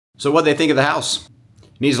So what they think of the house?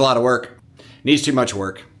 Needs a lot of work. Needs too much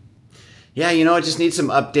work. Yeah, you know, it just needs some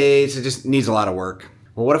updates. It just needs a lot of work.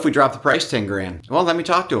 Well, what if we drop the price 10 grand? Well, let me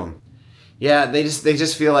talk to them. Yeah, they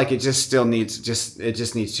just feel like it just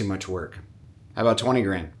needs too much work. How about 20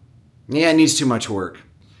 grand? Yeah, it needs too much work.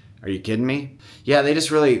 Are you kidding me? Yeah, they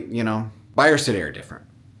just really, you know, buyers today are different.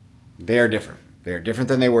 They are different. They are different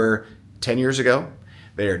than they were 10 years ago.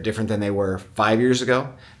 They are different than they were 5 years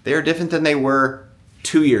ago. They are different than they were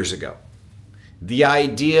 2 years ago. The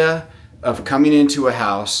idea of coming into a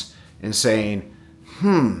house and saying,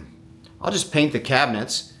 I'll just paint the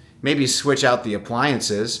cabinets, maybe switch out the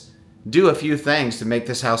appliances, do a few things to make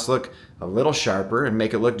this house look a little sharper and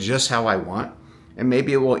make it look just how I want, and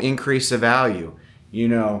maybe it will increase the value. You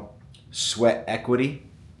know, sweat equity.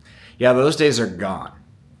 Yeah, those days are gone.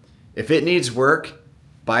 If it needs work,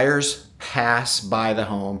 buyers pass by the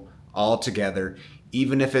home altogether,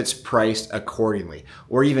 even if it's priced accordingly,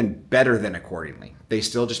 or even better than accordingly. They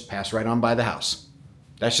still just pass right on by the house.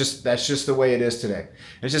 That's just the way it is today.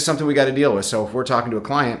 It's just something we got to deal with. So if we're talking to a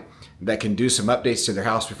client that can do some updates to their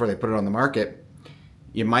house before they put it on the market,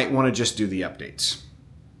 you might want to just do the updates.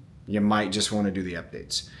 You might just want to do the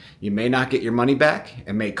updates. You may not get your money back.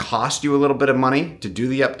 It may cost you a little bit of money to do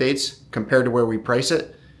the updates compared to where we price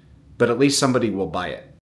it, but at least somebody will buy it.